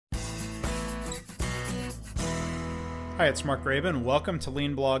Hi, it's Mark Graban. Welcome to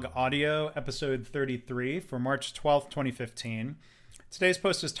Lean Blog Audio, episode 33 for March 12th, 2015. Today's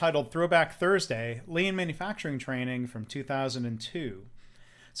post is titled Throwback Thursday, Lean Manufacturing Training from 2002.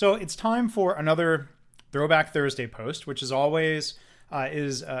 So it's time for another Throwback Thursday post, which as always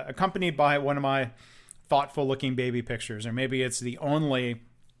is accompanied by one of my thoughtful-looking baby pictures, or maybe it's the only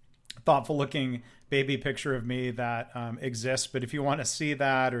thoughtful-looking baby picture of me that exists. But if you want to see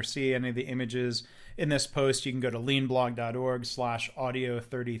that or see any of the images in this post, you can go to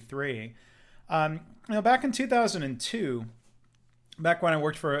leanblog.org/audio33. Back in 2002, back when I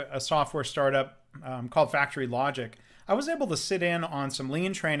worked for a software startup called Factory Logic, I was able to sit in on some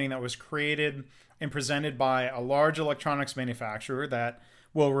lean training that was created and presented by a large electronics manufacturer that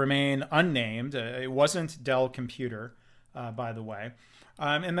will remain unnamed. It wasn't Dell Computer, by the way.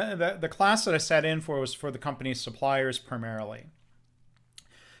 And the class that I sat in for was for the company's suppliers primarily.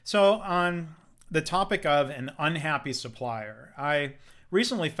 So on the topic of an unhappy supplier, I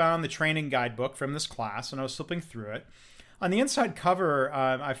recently found the training guidebook from this class and I was flipping through it. On the inside cover,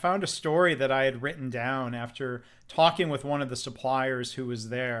 I found a story that I had written down after talking with one of the suppliers who was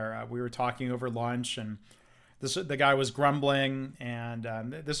there. We were talking over lunch and the guy was grumbling, and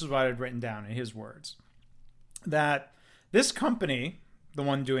this is what I had written down in his words. That this company, the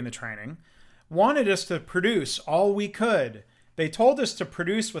one doing the training, wanted us to produce all we could. They told us to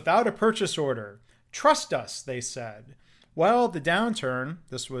produce without a purchase order. Trust us, they said. Well, the downturn,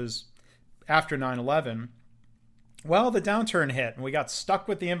 this was after 9/11, the downturn hit and we got stuck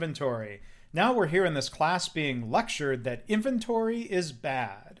with the inventory. Now we're here in this class being lectured that inventory is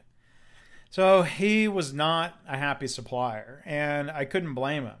bad. So he was not a happy supplier, and I couldn't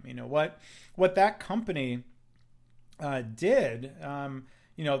blame him. You know, what that company did,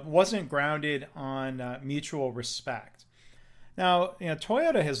 wasn't grounded on mutual respect. Now,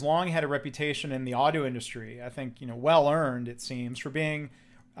 Toyota has long had a reputation in the auto industry, I think, well earned, it seems, for being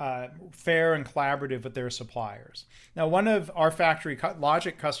fair and collaborative with their suppliers. Now, one of our Factory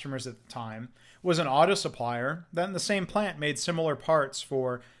Logic customers at the time was an auto supplier. Then the same plant made similar parts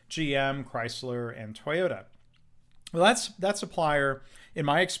for GM, Chrysler, and Toyota. Well, that supplier, in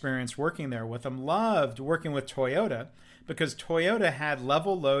my experience working there with them, loved working with Toyota because Toyota had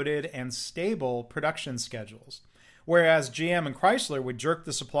level-loaded and stable production schedules. Whereas GM and Chrysler would jerk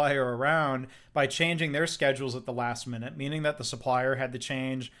the supplier around by changing their schedules at the last minute, meaning that the supplier had to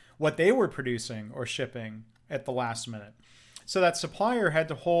change what they were producing or shipping at the last minute. So that supplier had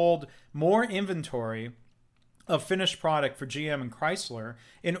to hold more inventory of finished product for GM and Chrysler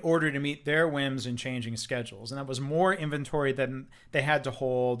in order to meet their whims in changing schedules. And that was more inventory than they had to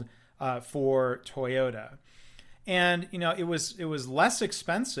hold for Toyota. And it was less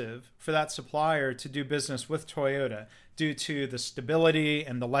expensive for that supplier to do business with Toyota due to the stability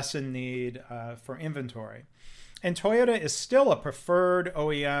and the lessened need for inventory. And Toyota is still a preferred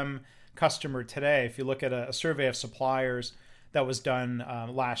OEM customer today. If you look at a survey of suppliers that was done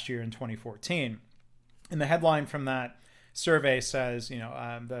last year in 2014, and the headline from that survey says,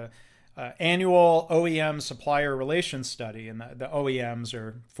 the annual OEM supplier relations study, and the OEMs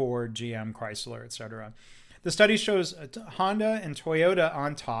are Ford, GM, Chrysler, etc. The study shows Honda and Toyota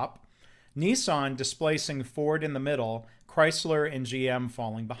on top, Nissan displacing Ford in the middle, Chrysler and GM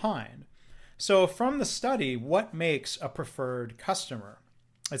falling behind. So from the study, what makes a preferred customer?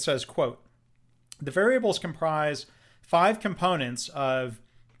 It says, quote, the variables comprise 5 components of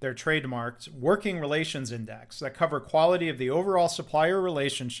their trademarked working relations index that cover quality of the overall supplier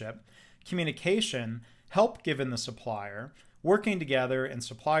relationship, communication, help given the supplier, working together, and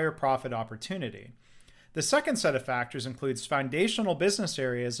supplier profit opportunity. The second set of factors includes foundational business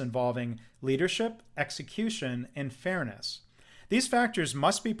areas involving leadership, execution, and fairness. These factors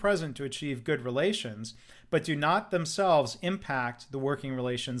must be present to achieve good relations, but do not themselves impact the working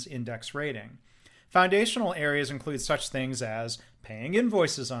relations index rating. Foundational areas include such things as paying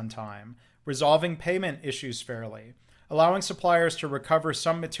invoices on time, resolving payment issues fairly, allowing suppliers to recover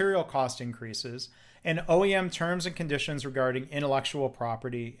some material cost increases, and OEM terms and conditions regarding intellectual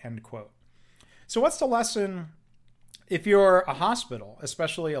property, end quote. So what's the lesson if you're a hospital,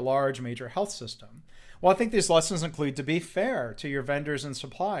 especially a large major health system? Well, I think these lessons include to be fair to your vendors and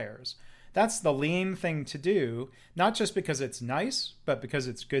suppliers. That's the lean thing to do, not just because it's nice, but because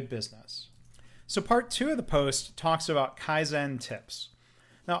it's good business. So part 2 of the post talks about Kaizen tips.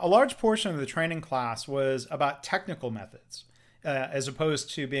 Now, a large portion of the training class was about technical methods, as opposed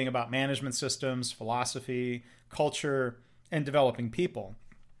to being about management systems, philosophy, culture, and developing people.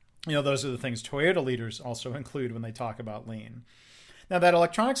 Those are the things Toyota leaders also include when they talk about lean. Now, that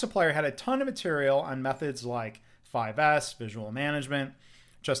electronic supplier had a ton of material on methods like 5S, visual management,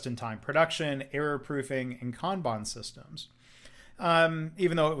 just-in-time production, error-proofing, and Kanban systems.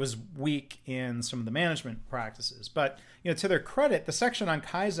 Even though it was weak in some of the management practices. But to their credit, the section on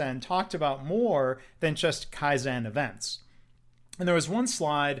Kaizen talked about more than just Kaizen events. And there was one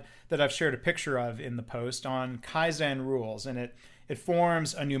slide that I've shared a picture of in the post on Kaizen rules, and it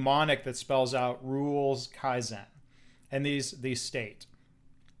forms a mnemonic that spells out rules Kaizen. And these state,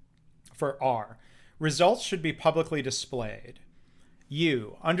 for R, results should be publicly displayed.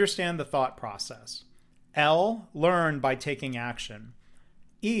 U, understand the thought process. L, learn by taking action.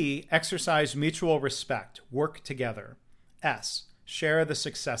 E, exercise mutual respect, work together. S, share the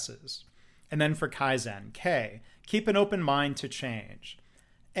successes. And then for Kaizen, K, keep an open mind to change.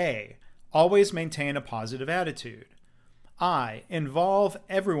 A, always maintain a positive attitude. I, involve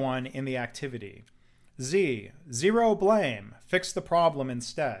everyone in the activity. Z, zero blame, fix the problem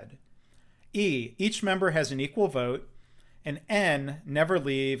instead. E, each member has an equal vote. And N, never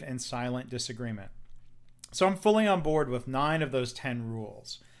leave in silent disagreement. So I'm fully on board with 9 of those 10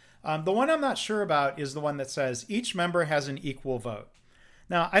 rules. The one I'm not sure about is the one that says each member has an equal vote.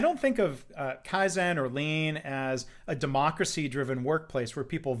 Now, I don't think of Kaizen or Lean as a democracy-driven workplace where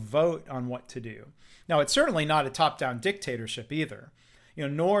people vote on what to do. Now, it's certainly not a top-down dictatorship either.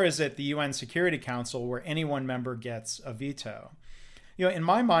 Nor is it the UN Security Council where any one member gets a veto. In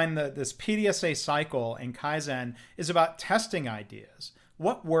my mind, this PDSA cycle in Kaizen is about testing ideas.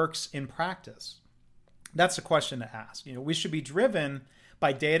 What works in practice? That's the question to ask. We should be driven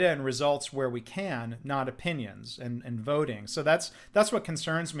by data and results where we can, not opinions and voting. So that's what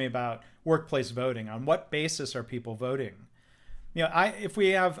concerns me about workplace voting. On what basis are people voting? If we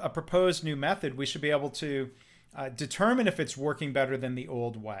have a proposed new method, we should be able to determine if it's working better than the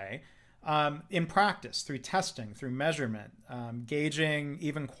old way in practice, through testing, through measurement, gauging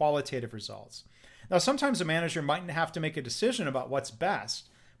even qualitative results. Now, sometimes a manager might have to make a decision about what's best,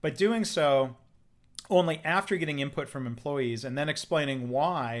 but doing so only after getting input from employees and then explaining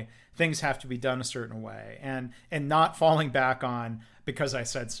why things have to be done a certain way and not falling back on because I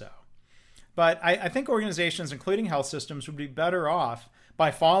said so. But I think organizations, including health systems, would be better off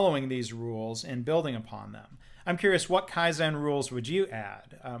by following these rules and building upon them. I'm curious, what Kaizen rules would you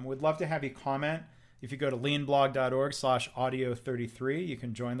add? Would love to have you comment. If you go to leanblog.org/audio33, you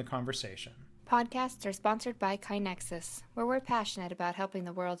can join the conversation. Podcasts are sponsored by KaiNexus, where we're passionate about helping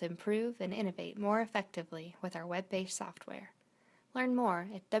the world improve and innovate more effectively with our web-based software. Learn more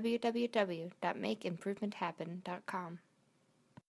at www.makeimprovementhappen.com.